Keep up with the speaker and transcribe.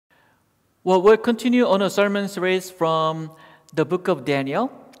Well, we'll continue on a sermon series from the book of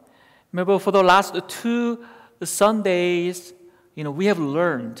Daniel. Remember, for the last 2 Sundays, we have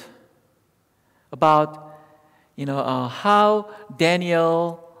learned about, how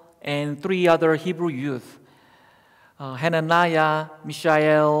Daniel and 3 other Hebrew youth, Hananiah,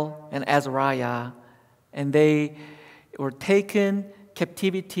 Mishael, and Azariah, and they were taken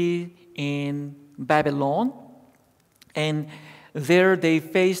captivity in Babylon, and there they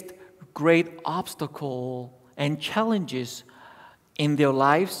faced great obstacle and challenges in their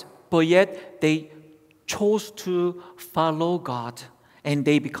lives, but yet they chose to follow God and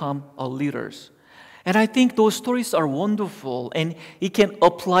they become leaders. And I think those stories are wonderful and it can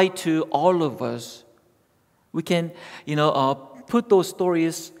apply to all of us. We can, put those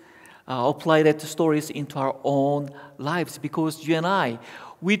stories, apply that stories into our own lives, because you and I,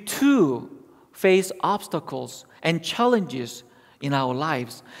 we too face obstacles and challenges in our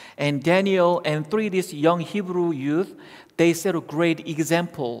lives. And Daniel and 3 these young Hebrew youth, they set a great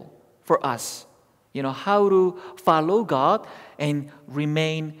example for us. How to follow God and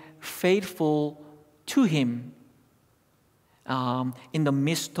remain faithful to Him in the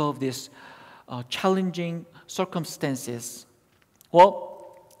midst of these challenging circumstances.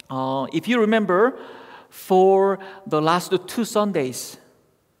 Well, if you remember, for the last 2 Sundays,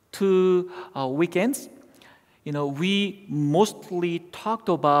 2 weekends, we mostly talked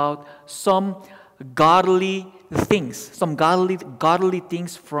about some godly things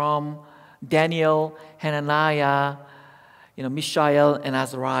from Daniel, Hananiah, Mishael, and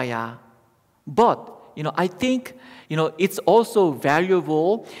Azariah. But, I think, it's also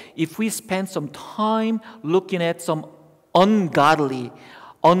valuable if we spend some time looking at some ungodly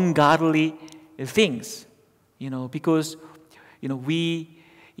things, because, we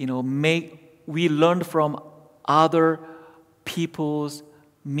learn from other people's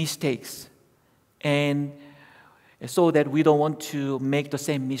mistakes, and so that we don't want to make the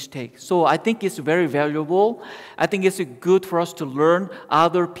same mistake. So I think it's very valuable. I think it's good for us to learn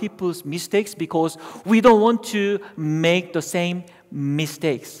other people's mistakes because we don't want to make the same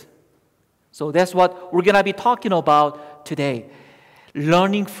mistakes. So that's what we're going to be talking about today,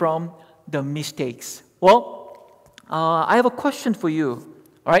 learning from the mistakes. Well, I have a question for you.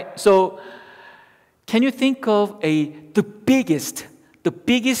 All right, so can you think of the biggest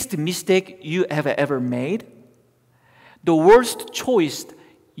mistake you have ever made? The worst choice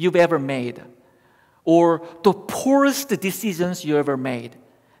you've ever made? Or the poorest decisions you ever made?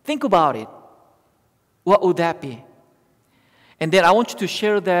 Think about it. What would that be? And then I want you to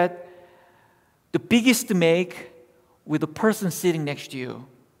share that the biggest mistake with the person sitting next to you.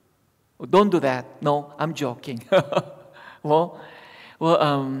 Don't do that. No, I'm joking.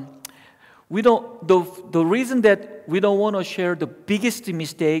 We don't. The reason that we don't want to share the biggest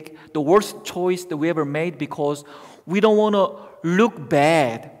mistake, the worst choice that we ever made, because we don't want to look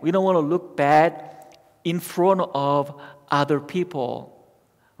bad. We don't want to look bad in front of other people,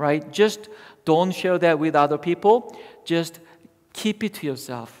 right? Just don't share that with other people. Just keep it to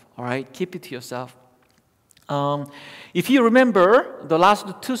yourself, all right? Keep it to yourself. If you remember, the last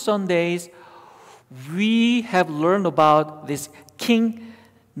 2 Sundays, we have learned about this King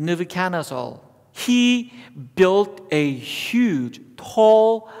Nebuchadnezzar. He built a huge,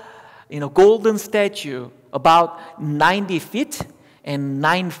 tall, golden statue about 90 feet and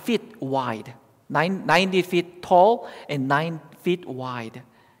 9 feet wide. 90 feet tall and 9 feet wide.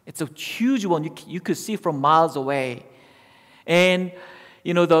 It's a huge one. You could see from miles away. And,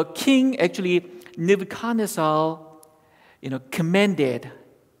 the king, actually, Nebuchadnezzar, commanded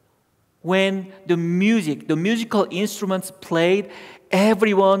when the musical instruments played,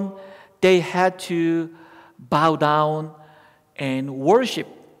 everyone, they had to bow down and worship.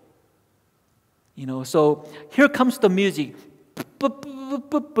 So here comes the music. Here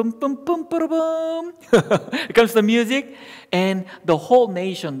comes the music, and the whole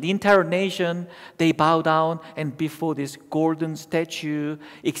nation, the entire nation, they bow down and before this golden statue,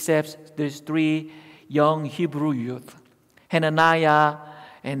 except these 3 young Hebrew youth, Hananiah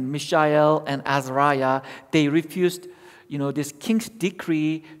and Mishael and Azariah. They refused, this king's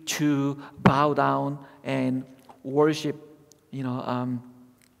decree to bow down and worship,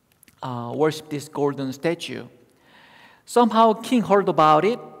 worship this golden statue. Somehow king heard about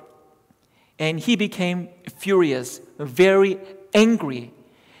it and he became furious, very angry.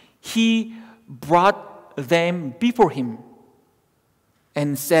 He brought them before him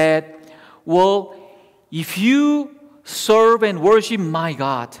and said, well, if you serve and worship my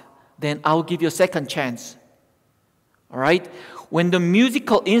God, then I'll give you a second chance. All right? When the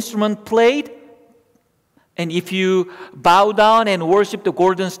musical instrument played And if you bow down and worship the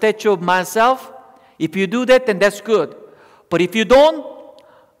golden statue of myself, if you do that, then that's good. But if you don't,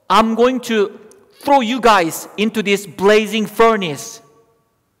 I'm going to throw you guys into this blazing furnace.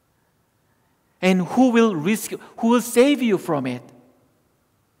 And who will save you from it?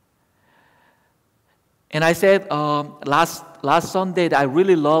 And I said last Sunday that I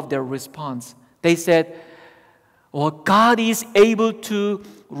really loved their response. They said, well, God is able to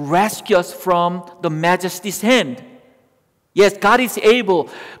rescue us from the majesty's hand. Yes, God is able.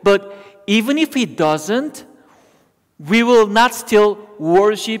 But even if He doesn't, we will not still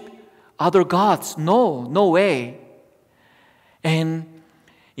worship other gods. No way. And,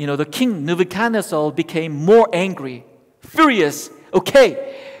 the king Nebuchadnezzar became more angry, furious.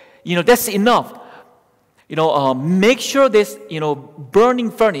 Okay, that's enough. Make sure this, burning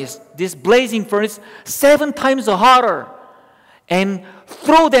furnace, this blazing furnace, 7 times hotter, and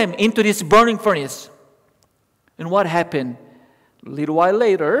throw them into this burning furnace. And what happened? A little while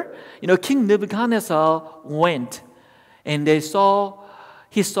later, King Nebuchadnezzar went, and he saw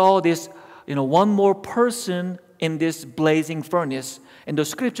this, one more person in this blazing furnace. And the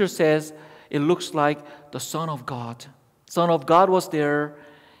scripture says it looks like the Son of God. Son of God was there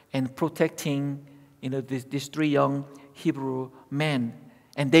and protecting these 3 young Hebrew men.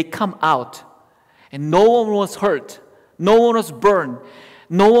 And they come out. And no one was hurt. No one was burned.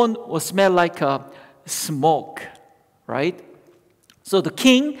 No one was smelled like smoke. Right? So the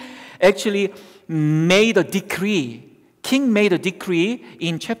king actually made a decree. King made a decree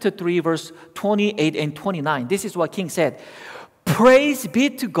in chapter 3, verse 28 and 29. This is what king said. Praise be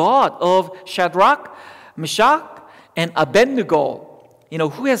to God of Shadrach, Meshach, and Abednego,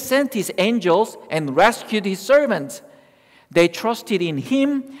 who has sent His angels and rescued His servants. They trusted in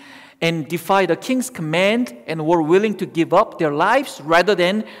Him and defied the king's command and were willing to give up their lives rather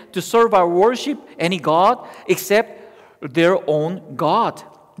than to serve or worship any god except their own God.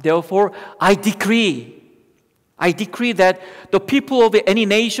 Therefore, I decree that the people of any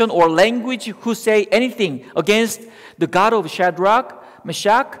nation or language who say anything against the God of Shadrach,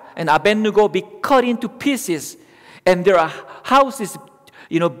 Meshach, and Abednego be cut into pieces, and their houses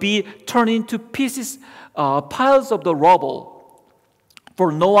be turned into pieces, piles of the rubble.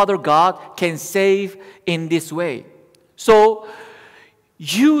 For no other God can save in this way. So,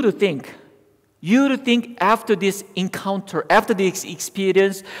 you to think after this encounter, after this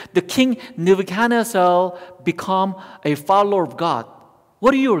experience, the king Nebuchadnezzar become a follower of God.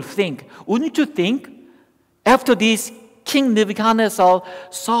 What do you think? Wouldn't you think after this king Nebuchadnezzar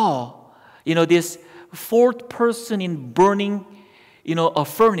saw, this 4th person in burning, a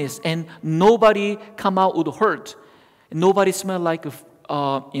furnace, and nobody come out with hurt, nobody smelled like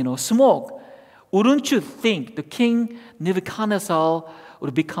smoke. Wouldn't you think the king Nebuchadnezzar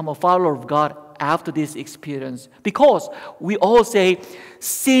would become a follower of God after this experience? Because we all say,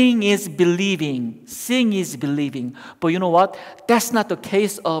 seeing is believing. Seeing is believing. But you know what? That's not the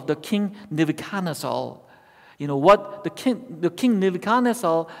case of the king Nebuchadnezzar. What the king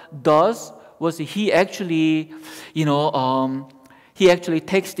Nebuchadnezzar does was he actually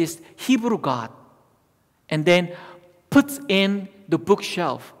takes this Hebrew God and then puts in the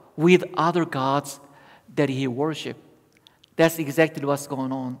bookshelf with other gods that he worshiped. That's exactly what's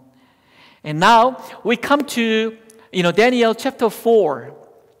going on. And now we come to, Daniel chapter 4.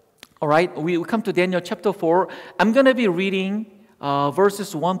 All right, we come to Daniel chapter 4. I'm going to be reading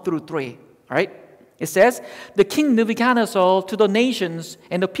verses 1 through 3. All right, it says, the king Nebuchadnezzar to the nations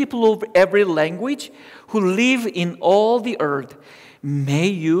and the people of every language who live in all the earth, may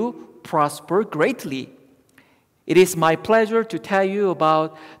you prosper greatly. It is my pleasure to tell you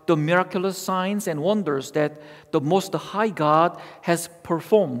about the miraculous signs and wonders that the Most High God has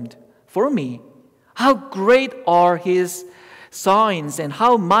performed for me. How great are His signs and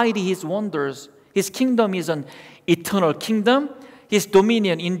how mighty His wonders. His kingdom is an eternal kingdom. His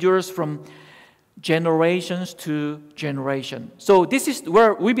dominion endures from generations to generation. So this is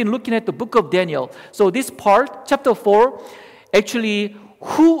where we've been looking at the book of Daniel. So this part, chapter 4, actually,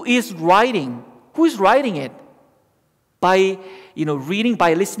 who is writing? Who is writing it? By reading,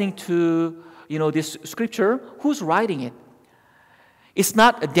 by listening to this scripture, who's writing it? It's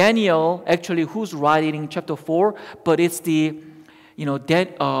not Daniel actually who's writing chapter 4, but it's the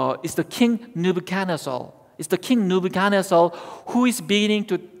it's the king Nebuchadnezzar. It's the king Nebuchadnezzar who is beginning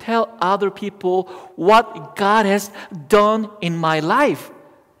to tell other people what God has done in my life.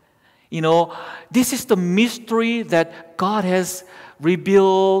 This is the mystery that God has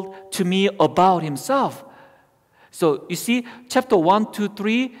revealed to me about Himself. So you see, chapter 1, 2,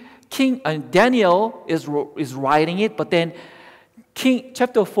 3, King Daniel is writing it, but then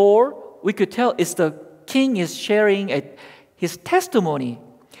chapter 4, we could tell it's the king is sharing his testimony.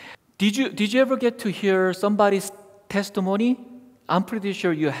 Did you ever get to hear somebody's testimony? I'm pretty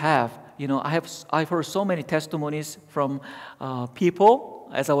sure you have. I've heard so many testimonies from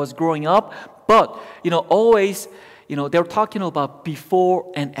people as I was growing up. But always, they're talking about before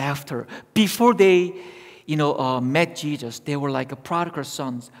and after. Before they met Jesus, they were like a prodigal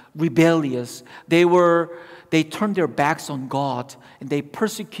sons, rebellious. They turned their backs on God and they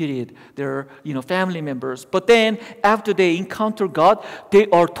persecuted their family members. But then after they encounter God, they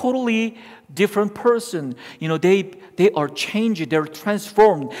are totally different person. They are changed, they're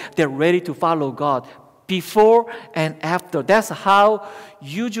transformed, they're ready to follow God. Before and after. That's how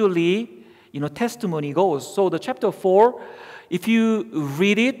usually testimony goes. So the chapter 4, if you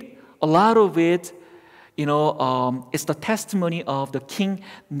read it, a lot of it it's the testimony of the King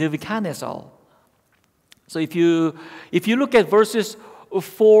Nebuchadnezzar. So if you look at verses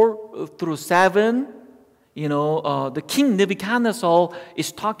 4 through 7, the King Nebuchadnezzar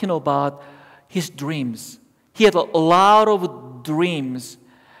is talking about his dreams. He had a lot of dreams.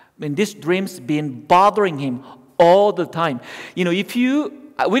 These dreams been bothering him all the time. We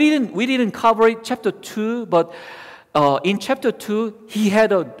didn't cover it chapter 2, but in chapter 2 he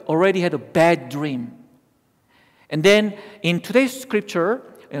already had a bad dream. And then in today's scripture,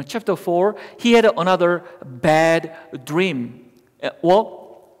 in chapter 4, he had another bad dream.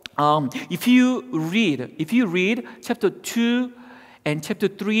 If you read chapter 2 and chapter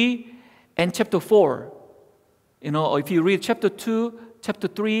 3 and chapter 4, if you read chapter 2, chapter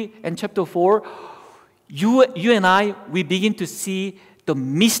 3, and chapter 4, you and I, we begin to see the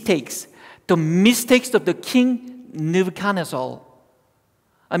mistakes of the King Nebuchadnezzar.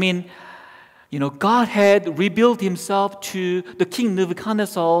 God had revealed himself to the King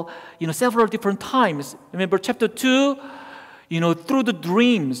Nebuchadnezzar, several different times. Remember chapter 2, through the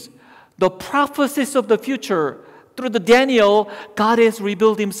dreams, the prophecies of the future, through the Daniel, God has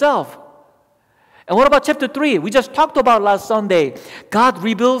revealed himself. And what about chapter 3? We just talked about last Sunday. God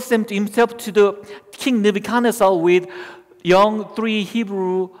reveals himself to the King Nebuchadnezzar with young 3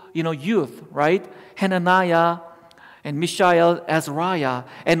 Hebrew, youth, right? Hananiah, and Mishael, Azariah,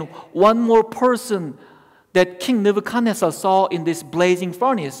 and one more person that King Nebuchadnezzar saw in this blazing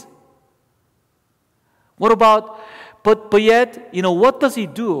furnace. What about, but yet, what does he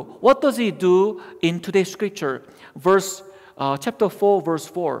do? What does he do in today's scripture? Chapter 4, verse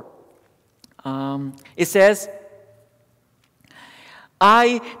 4. It says,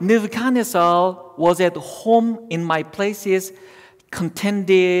 I, Nebuchadnezzar, was at home in my places,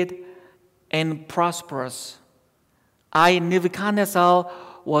 contented and prosperous. I, Nebuchadnezzar,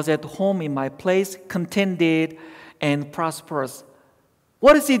 was at home in my place, contented and prosperous.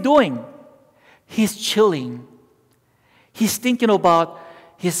 What is he doing? He's chilling. He's thinking about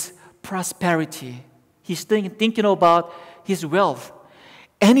his prosperity. He's thinking about his wealth.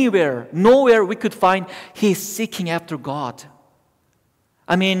 Anywhere, nowhere we could find, he's seeking after God.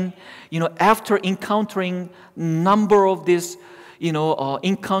 After encountering number of this,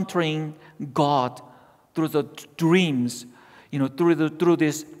 encountering God, through the dreams, through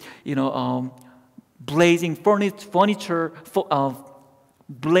this, blazing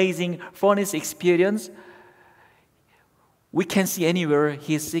blazing furnace experience, we can see anywhere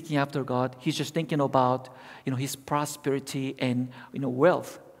he's seeking after God. He's just thinking about, his prosperity and,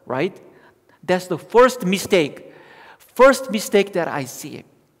 wealth, right? That's the first mistake that I see.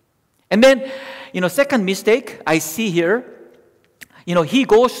 And then, second mistake I see here, he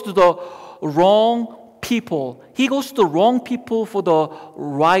goes to the wrong people. He goes to the wrong people for the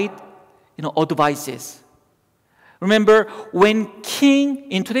right, advices. Remember, when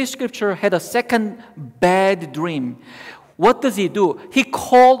king in today's scripture had a second bad dream, what does he do? He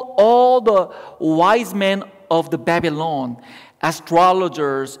called all the wise men of the Babylon,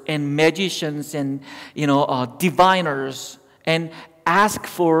 astrologers and magicians and diviners, and asked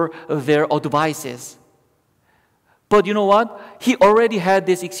for their advices. But you know what? He already had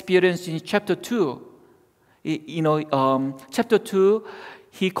this experience in chapter 2. Chapter 2,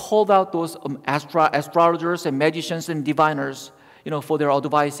 he called out those astrologers and magicians and diviners, for their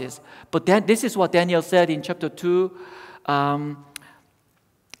advices. But then this is what Daniel said in chapter 2.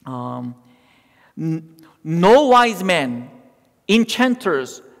 No wise man,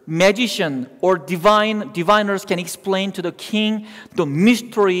 enchanters, magician, or diviners can explain to the king the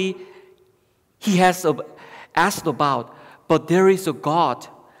mystery he has asked about. But there is a God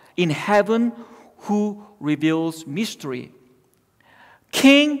in heaven who reveals mystery.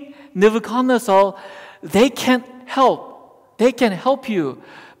 King Nebuchadnezzar, they can't help you,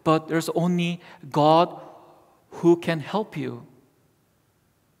 but there's only God who can help you.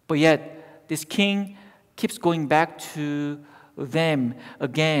 But yet, this king keeps going back to them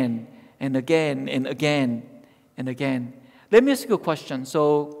again and again and again and again. Let me ask you a question.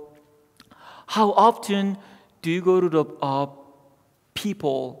 So, how often do you go to the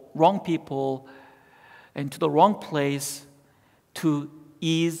wrong people, and to the wrong place to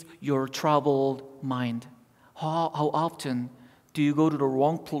ease your troubled mind? How often do you go to the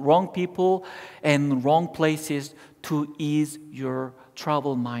wrong people and wrong places to ease your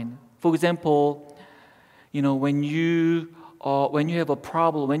troubled mind? For example, when you have a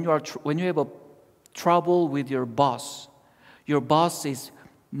problem, when you have a trouble with your boss is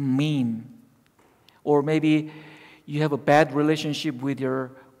mean, or maybe you have a bad relationship with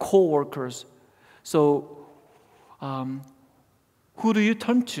your co-workers. So, who do you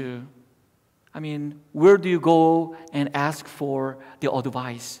turn to? I mean, where do you go and ask for the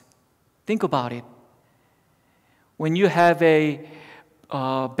advice? Think about it. When you have a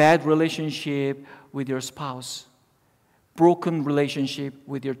bad relationship with your spouse, broken relationship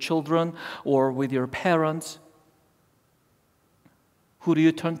with your children or with your parents, who do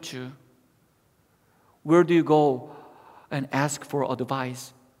you turn to? Where do you go and ask for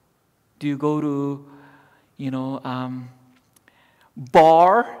advice? Do you go to,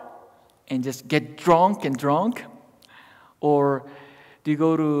 bar and just get drunk? Or do you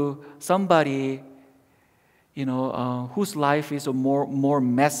go to somebody, whose life is more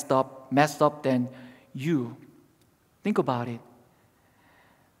messed up than you? Think about it.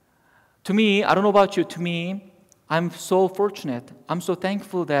 To me, I don't know about you, to me, I'm so fortunate. I'm so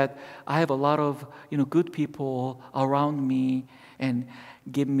thankful that I have a lot of good people around me and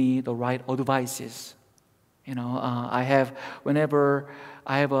give me the right advices. Whenever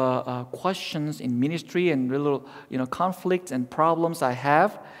I have questions in ministry and little conflicts and problems I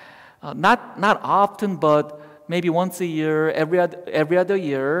have, not often, but maybe once a year, every other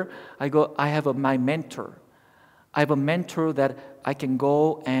year, I have my mentor. I have a mentor that I can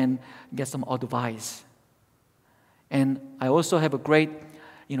go and get some advice. And I also have a great,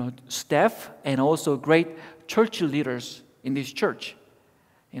 staff and also great church leaders in this church,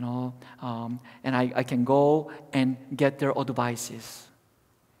 and I can go and get their advices.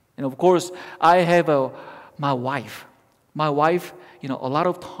 And of course, I have my wife. My wife, a lot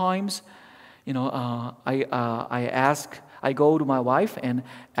of times, I go to my wife and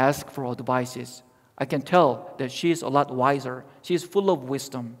ask for advices. I can tell that she is a lot wiser. She is full of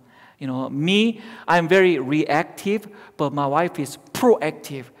wisdom. Me, I'm very reactive, but my wife is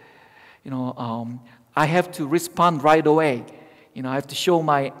proactive. I have to respond right away. I have to show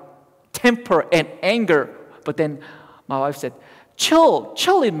my temper and anger. But then my wife said, chill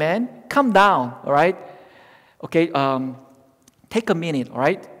it, man. Calm down, all right? Okay, take a minute, all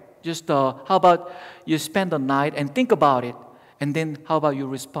right? Just how about you spend the night and think about it, and then how about you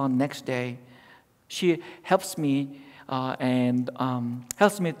respond next day? She helps me and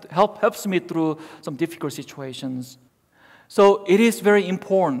helps me through some difficult situations. So it is very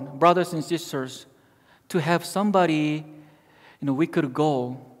important, brothers and sisters, to have somebody we could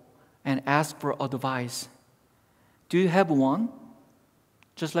go and ask for advice. Do you have one?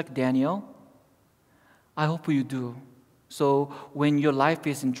 Just like Daniel? I hope you do. So when your life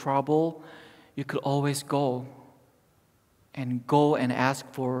is in trouble, you could always go and ask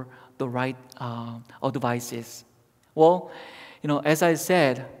for the right advices. Well, as I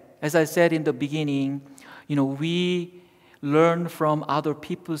said in the beginning, we learn from other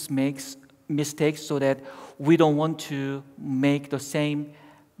people's mistakes so that we don't want to make the same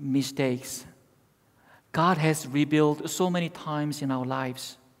mistakes. God has revealed so many times in our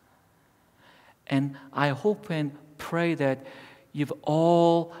lives. And I hope and pray that you've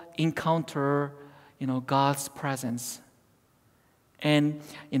all encountered, God's presence. And,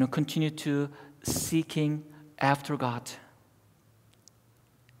 continue to seeking after God.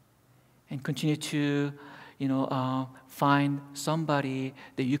 And continue to, find somebody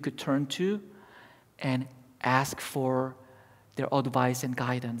that you could turn to and ask for their advice and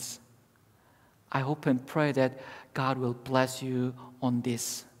guidance. I hope and pray that God will bless you on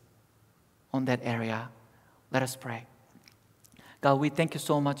that area. Let us pray. God, we thank you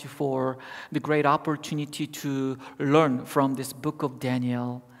so much for the great opportunity to learn from this book of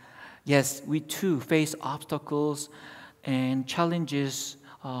Daniel. Yes, we too face obstacles and challenges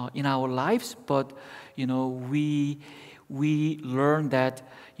in our lives, but we learn that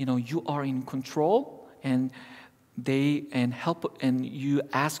you are in control, and you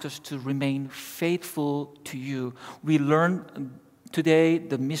ask us to remain faithful to you. We learn today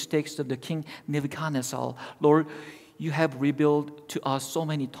the mistakes of the King Nebuchadnezzar. Lord, you have revealed to us so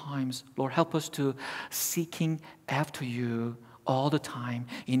many times. Lord, help us to seeking after you all the time.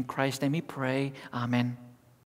 In Christ's name we pray. Amen.